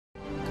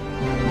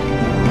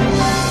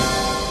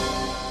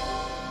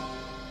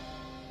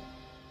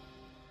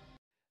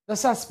The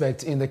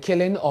suspect in the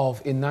killing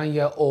of a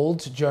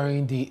 9-year-old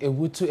during the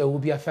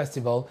Awutu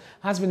festival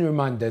has been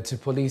remanded to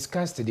police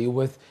custody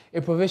with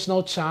a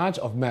provisional charge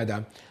of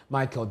murder.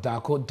 Michael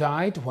Dako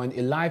died when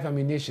a live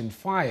ammunition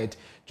fired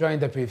during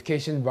the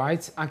purification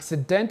rites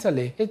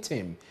accidentally hit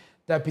him.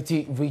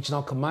 Deputy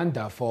Regional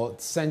Commander for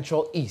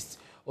Central East,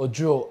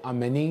 Odro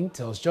Amening,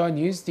 tells Joy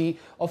News the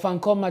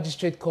Ofanko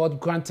Magistrate Court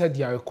granted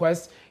their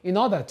request in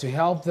order to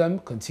help them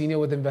continue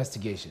with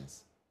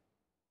investigations.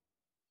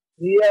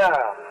 Yeah.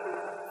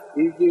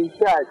 He's in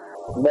charge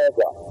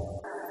murder.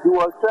 He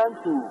was sent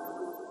to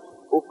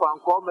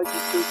Ofanko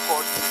Magistrate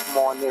Court this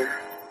morning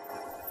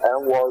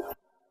and was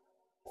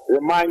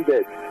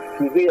remanded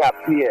to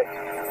reappear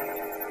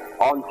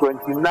on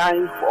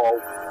 29th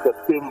of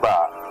September.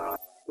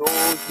 So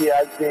he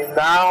has been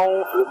now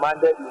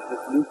remanded into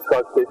police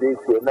custody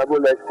to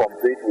enable us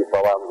complete with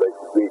our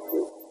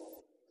investigation.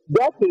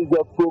 That is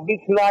the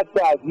provisional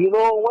charge. You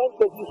know, when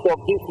cases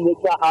of this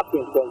nature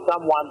happens and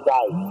someone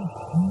dies,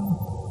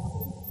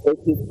 it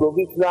is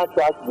provisional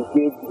charge we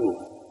gave you.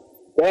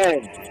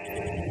 Then,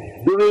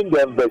 during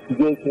the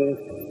investigations,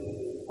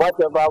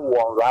 whatever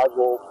will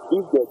unravel,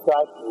 if the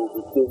charge will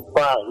be same,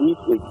 fine. If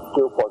it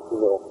still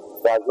continues,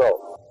 that's all.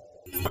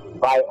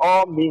 By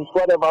all means,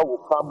 whatever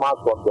will come out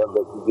from the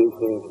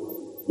investigations,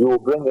 you will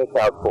bring it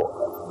out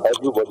for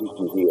everybody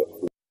to hear.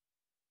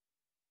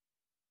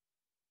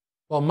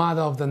 Well,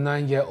 mother of the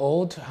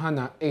 9-year-old,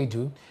 Hannah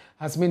Edu,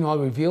 has meanwhile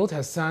revealed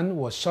her son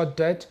was shot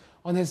dead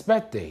on his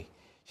birthday.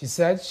 She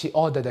said she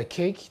ordered a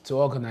cake to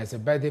organize a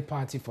birthday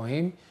party for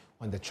him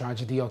when the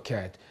tragedy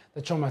occurred.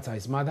 The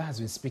traumatized mother has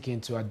been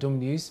speaking to Adom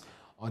News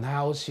on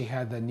how she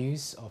heard the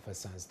news of her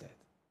son's death.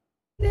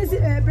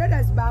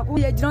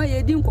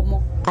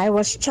 I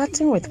was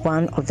chatting with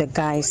one of the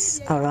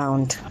guys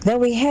around. Then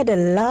we heard a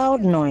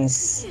loud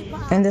noise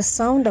and the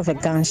sound of a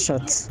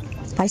gunshot.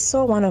 I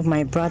saw one of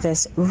my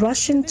brothers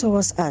rushing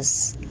towards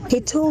us. He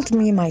told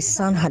me my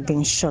son had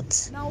been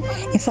shot.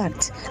 In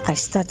fact, I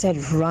started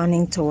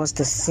running towards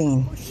the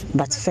scene,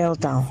 but fell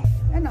down.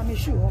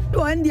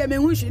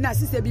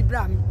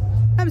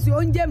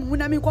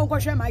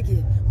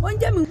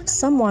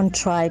 Someone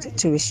tried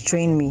to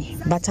restrain me,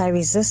 but I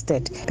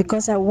resisted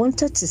because I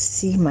wanted to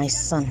see my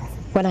son.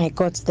 When I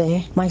got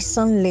there, my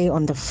son lay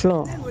on the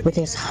floor with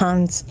his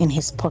hands in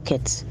his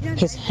pockets,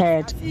 his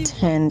head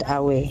turned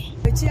away.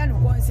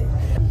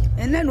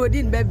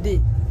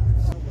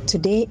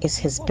 Today is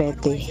his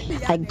birthday.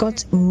 I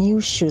got new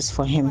shoes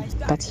for him,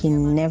 but he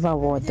never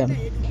wore them.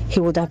 He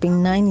would have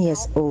been 9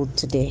 years old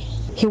today.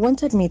 He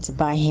wanted me to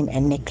buy him a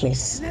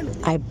necklace.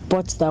 I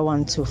bought that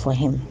one too for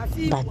him,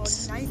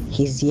 but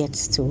he's yet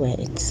to wear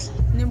it.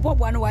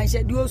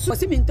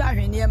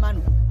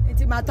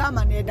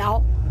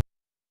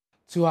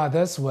 2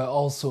 others were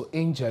also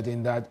injured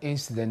in that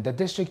incident. The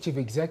District Chief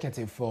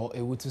Executive for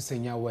Awutu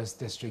Senya West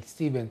District,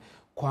 Stephen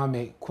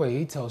Kwame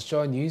Kwei, tells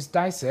Joy News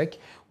DISEC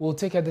will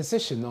take a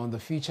decision on the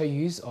future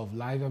use of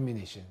live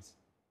ammunition.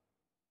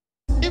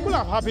 It could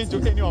have happened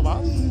to any of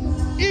us,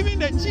 even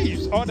the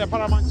chiefs or the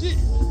paramount chief,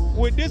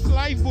 with this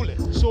live bullet.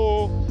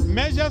 So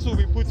measures will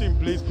be put in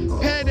place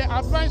per the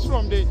advice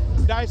from the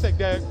DISEC,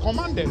 the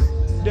commanders,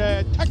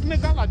 the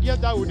technical ideas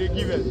that would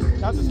give us.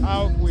 That is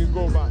how we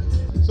go back.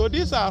 So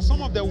these are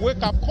some of the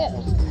wake-up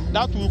calls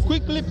that will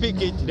quickly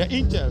pick it, the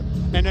intel,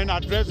 and then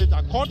address it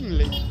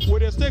accordingly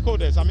with the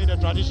stakeholders, the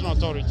traditional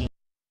authority.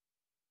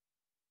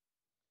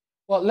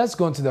 Well, let's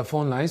go on to the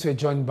phone lines. We're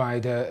joined by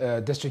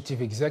the District Chief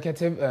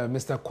Executive,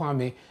 Mr.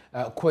 Kwame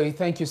Kwei.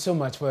 Thank you so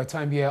much for your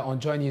time here on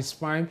Joy News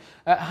Prime.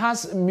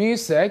 Has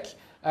MUSEC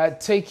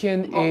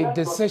taken a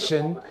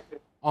decision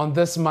on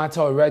this matter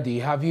already?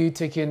 Have you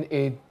taken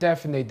a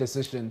definite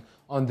decision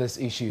on this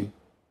issue?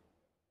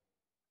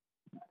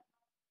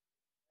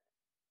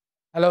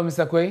 Hello,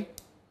 Mr. Kwei.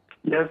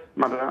 Yes,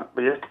 madam.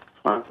 Yes.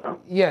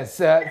 Yes,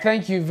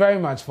 thank you very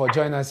much for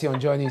joining us here on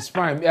Joy News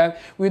Prime.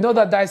 We know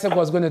that DISEC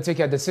was going to take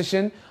a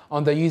decision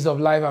on the use of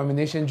live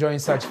ammunition during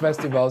such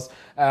festivals.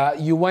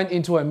 You went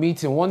into a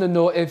meeting. Want to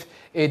know if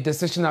a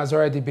decision has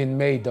already been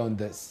made on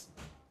this?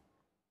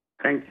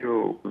 Thank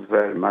you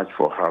very much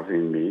for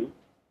having me.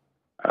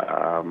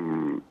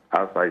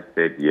 As I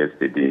said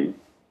yesterday,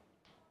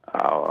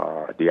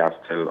 they are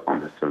still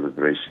on the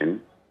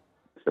celebration.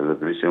 The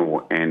celebration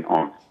will end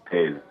on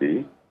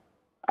Thursday.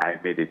 I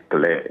made it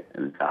clear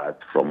that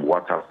from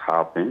what has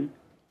happened,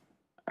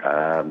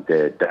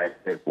 the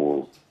DISEC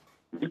will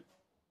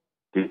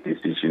take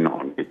decision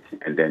on it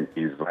and then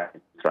invite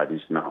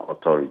traditional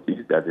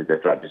authorities, that is the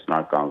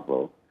traditional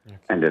council,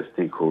 and the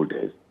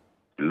stakeholders,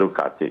 to look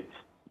at it.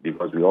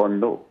 Because we all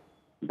know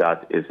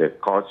that it's a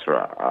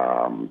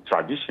cultural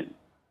tradition.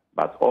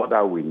 But all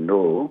that we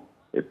know,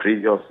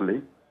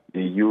 previously,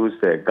 they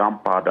used a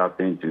gunpowder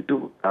thing to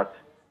do. That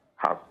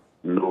has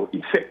no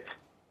effect.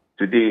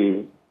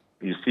 Today,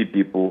 you see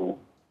people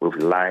with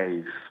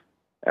live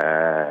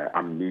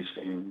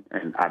ammunition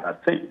and other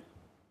things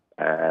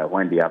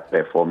when they are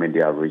performing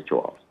their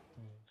rituals.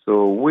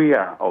 So we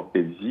are of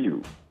the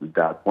view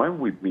that when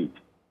we meet,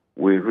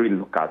 we really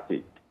look at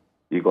it.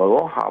 Because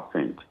what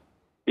happened,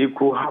 it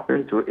could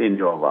happen to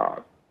any of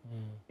us.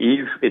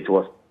 if it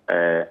was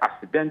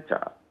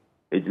accidental,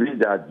 it means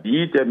that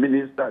be it a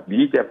minister,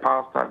 be it a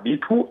pastor, be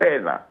it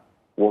whoever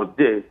was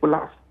there,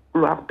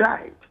 will have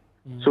died.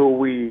 So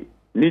we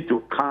need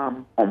to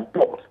come on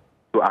board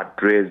to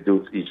address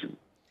those issues.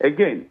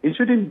 Again, it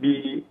shouldn't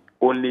be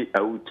only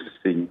Awutu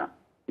Senior.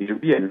 It should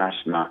be a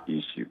national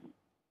issue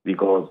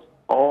because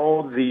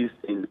all these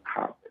things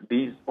happen.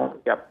 These when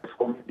they are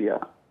performing their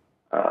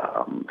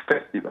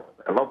festivals,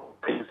 a lot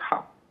of things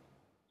happen.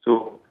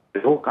 So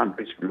the whole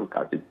country should look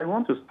at it. I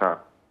want to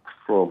start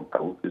from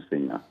Awutu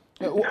Senior.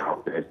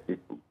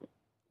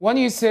 When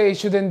you say it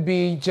shouldn't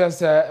be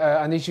just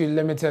an issue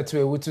limited to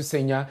Awutu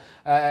Senior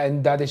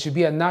and that it should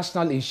be a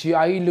national issue,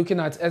 are you looking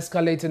at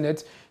escalating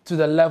it to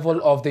the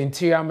level of the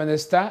Interior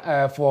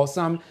Minister for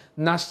some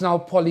national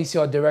policy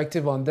or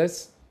directive on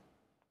this?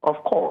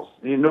 Of course.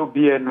 You know,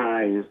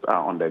 BNIs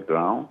are on the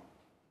ground.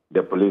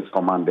 The police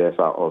commanders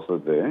are also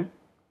there.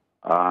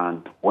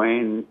 And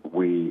when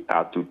we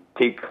are to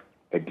take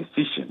a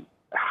decision,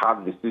 a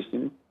hard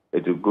decision,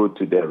 it will go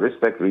to the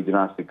respect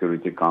Regional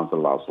Security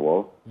Council as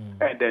well,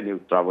 and then it will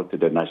travel to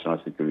the National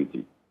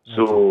Security.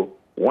 So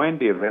when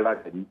they realize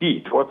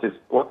indeed what has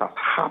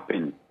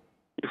happened,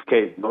 if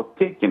care is not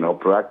taken or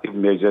proactive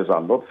measures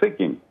are not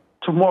taken,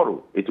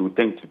 tomorrow it will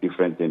tend to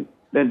different things.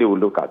 Then they will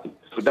look at it.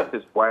 So that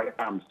is why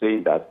I'm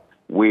saying that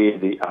we,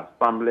 the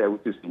Assembly,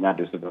 which is Senior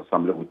District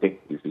Assembly, will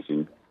take the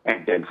decision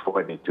and then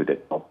forward it to the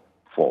top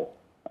for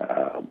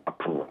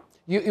approval.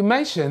 You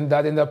mentioned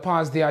that in the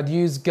past they had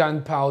used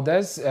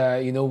gunpowders,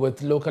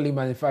 with locally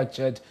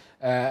manufactured,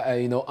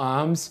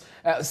 arms.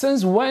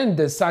 Since when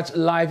did such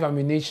live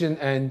ammunition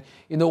and,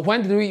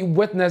 when did we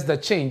witness the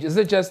change? Is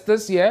it just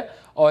this year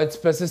or it's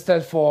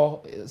persisted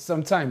for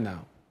some time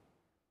now?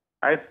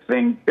 I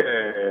think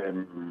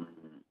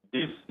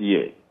this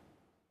year,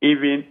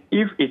 even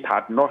if it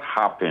had not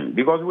happened,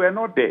 because we're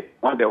not there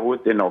when the whole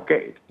thing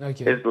occurred.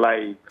 Okay. It's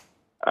like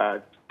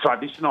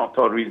traditional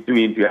authorities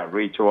doing their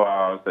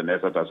rituals and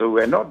etc. So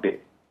we're not there.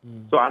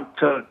 So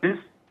until this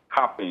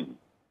happens,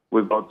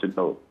 we've got to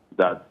know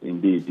that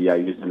indeed they are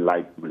using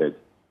live bullets,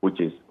 which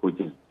is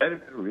very,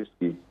 very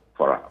risky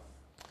for us.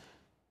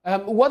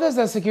 What is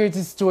the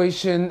security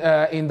situation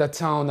in the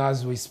town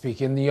as we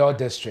speak, in your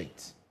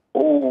district?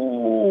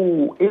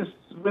 Oh, it's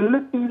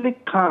relatively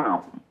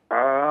calm.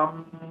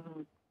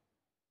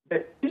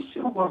 The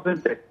issue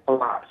wasn't a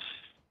clash.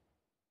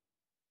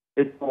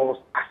 It was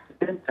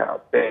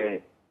accidental,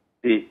 the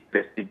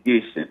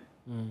investigation.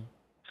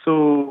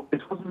 So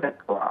it wasn't a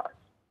clash.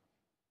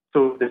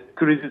 So the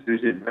security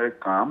situation is very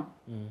calm.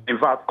 In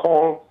fact,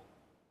 calls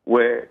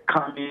were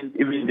coming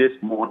even this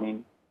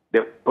morning.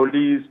 The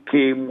police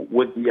came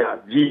with their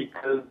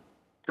vehicles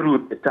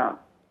through the town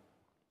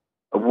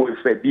with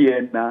a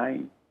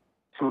BNI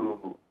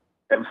to,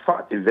 in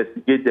fact,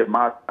 investigate the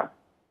matter,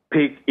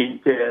 pick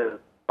intel,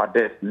 but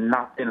there's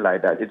nothing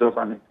like that. It was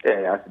an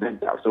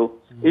accidental. So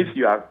if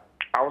you are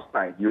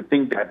outside, you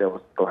think that there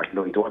was a clash.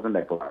 No, it wasn't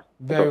a clash.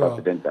 Very well.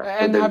 Accidental.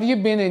 And have you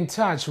been in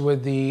touch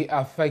with the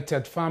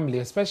affected family,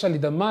 especially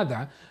the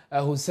mother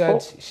who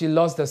said she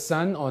lost the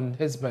son on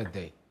his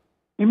birthday?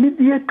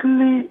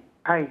 Immediately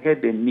I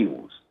heard the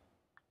news,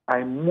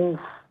 I moved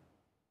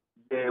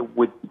there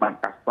with my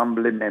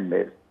assembly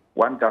members,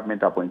 one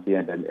government appointee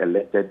and an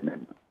elected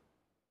member,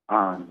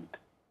 and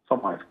some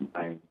of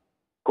my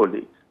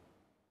colleagues,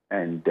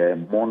 and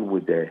mourned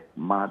with the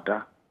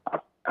mother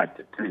at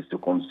the place to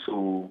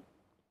console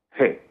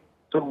her.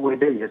 So we were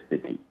there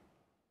yesterday.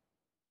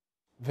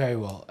 Very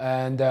well.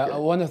 And I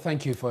want to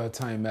thank you for your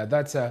time.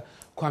 That's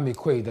Kwame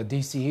Quay, the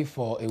DCE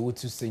for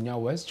Awutu Senior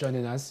West,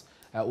 joining us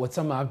with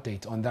some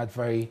update on that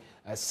very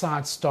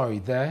sad story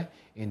there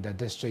in the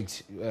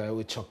district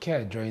which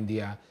occurred during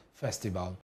the festival.